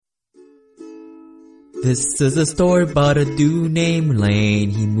This is a story about a dude named Lane.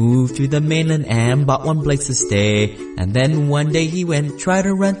 He moved to the mainland and bought one place to stay. And then one day he went try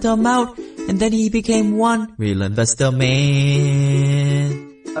to rent them out. And then he became one real investor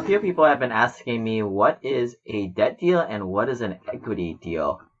man. A few people have been asking me what is a debt deal and what is an equity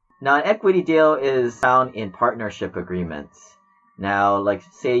deal. Now, an equity deal is found in partnership agreements. Now, like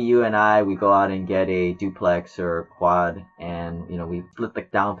say you and I, we go out and get a duplex or a quad and, we split the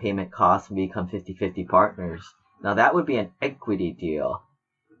down payment costs and become 50-50 partners. Now, that would be an equity deal.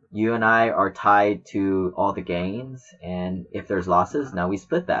 You and I are tied to all the gains, and if there's losses, now we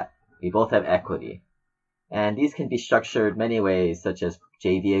split that. We both have equity. And these can be structured many ways, such as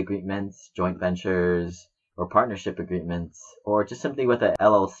JV agreements, joint ventures, or partnership agreements, or just simply with an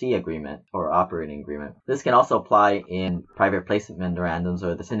LLC agreement or operating agreement. This can also apply in private placement memorandums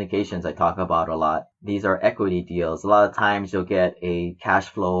or the syndications I talk about a lot. These are equity deals. A lot of times you'll get a cash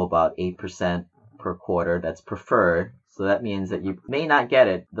flow about 8% per quarter that's preferred. So that means that you may not get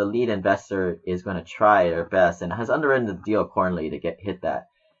it. The lead investor is going to try their best and has underwritten the deal accordingly to hit that.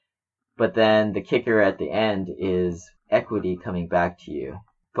 But then the kicker at the end is equity coming back to you.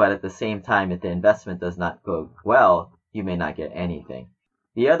 But at the same time, if the investment does not go well, you may not get anything.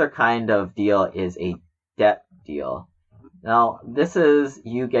 The other kind of deal is a debt deal. Now, this is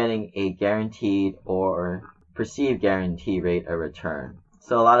you getting a guaranteed or perceived guarantee rate of return.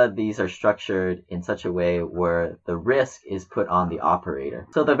 So a lot of these are structured in such a way where the risk is put on the operator.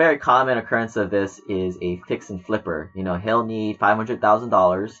 So the very common occurrence of this is a fix and flipper. He'll need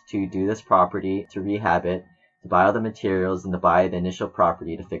 $500,000 to do this property, to rehab it, to buy all the materials and to buy the initial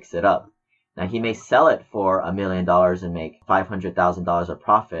property to fix it up. Now, he may sell it for $1 million and make $500,000 of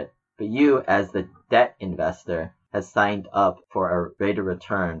profit, but you, as the debt investor, has signed up for a rate of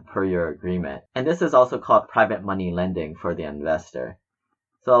return per your agreement. And this is also called private money lending for the investor.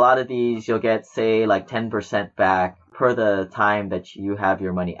 So a lot of these, you'll get, say, like 10% back per the time that you have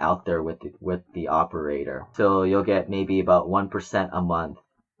your money out there with the operator. So you'll get maybe about 1% a month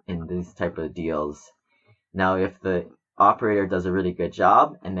in these type of deals. Now, if the operator does a really good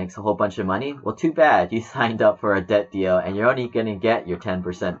job and makes a whole bunch of money, well, too bad. You signed up for a debt deal and you're only going to get your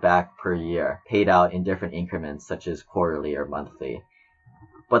 10% back per year, paid out in different increments, such as quarterly or monthly.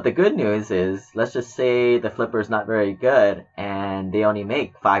 But the good news is, let's just say the flipper's not very good and they only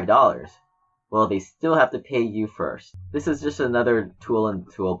make $5. Well, they still have to pay you first. This is just another tool in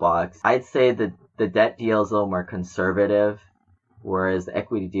the toolbox. I'd say that the debt deal is a little more conservative, whereas the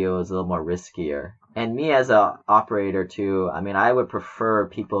equity deal is a little more riskier. And me as an operator too, I would prefer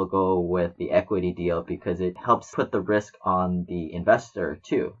people go with the equity deal because it helps put the risk on the investor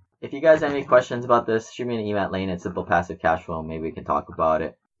too. If you guys have any questions about this, shoot me an email at Lane@SimplePassiveCashflow. Maybe we can talk about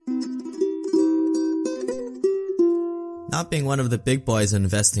it. Not being one of the big boys in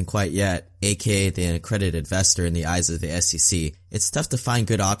investing quite yet, aka the accredited investor in the eyes of the SEC, it's tough to find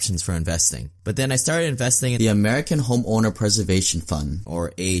good options for investing. But then I started investing in the American Homeowner Preservation Fund,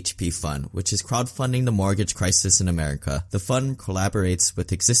 or AHP Fund, which is crowdfunding the mortgage crisis in America. The fund collaborates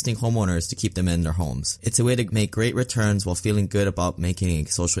with existing homeowners to keep them in their homes. It's a way to make great returns while feeling good about making a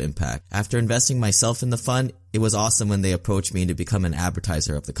social impact. After investing myself in the fund, it was awesome when they approached me to become an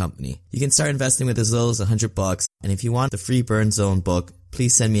advertiser of the company. You can start investing with as little as $100, and if you want the free Burn Zone book,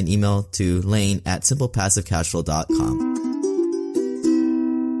 please send me an email to lane@simplepassivecashflow.com.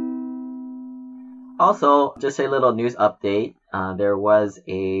 Also, just a little news update. There was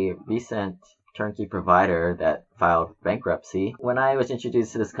a recent turnkey provider that filed bankruptcy. When I was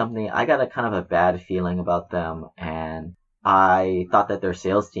introduced to this company, I got a kind of a bad feeling about them, and I thought that their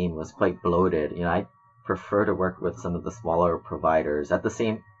sales team was quite bloated. I prefer to work with some of the smaller providers. At the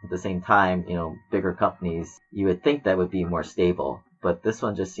same time, bigger companies, you would think that would be more stable. But this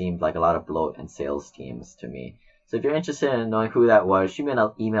one just seemed like a lot of bloat and sales teams to me. So if you're interested in knowing who that was, shoot me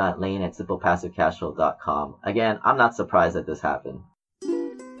an email at lane@simplepassivecashflow.com. Again, I'm not surprised that this happened.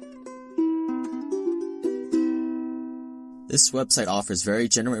 This website offers very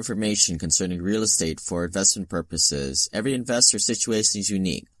general information concerning real estate for investment purposes. Every investor's situation is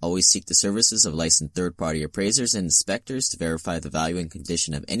unique. Always seek the services of licensed third-party appraisers and inspectors to verify the value and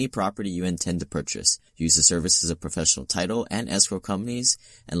condition of any property you intend to purchase. Use the services of professional title and escrow companies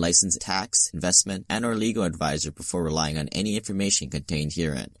and licensed tax, investment, and or legal advisor before relying on any information contained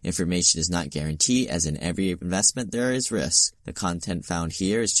herein. Information is not guaranteed, as in every investment there is risk. The content found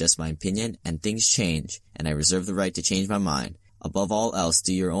here is just my opinion, and things change, and I reserve the right to change my mind. Above all else,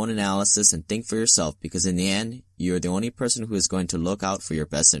 do your own analysis and think for yourself, because in the end, you are the only person who is going to look out for your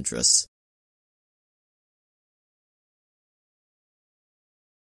best interests.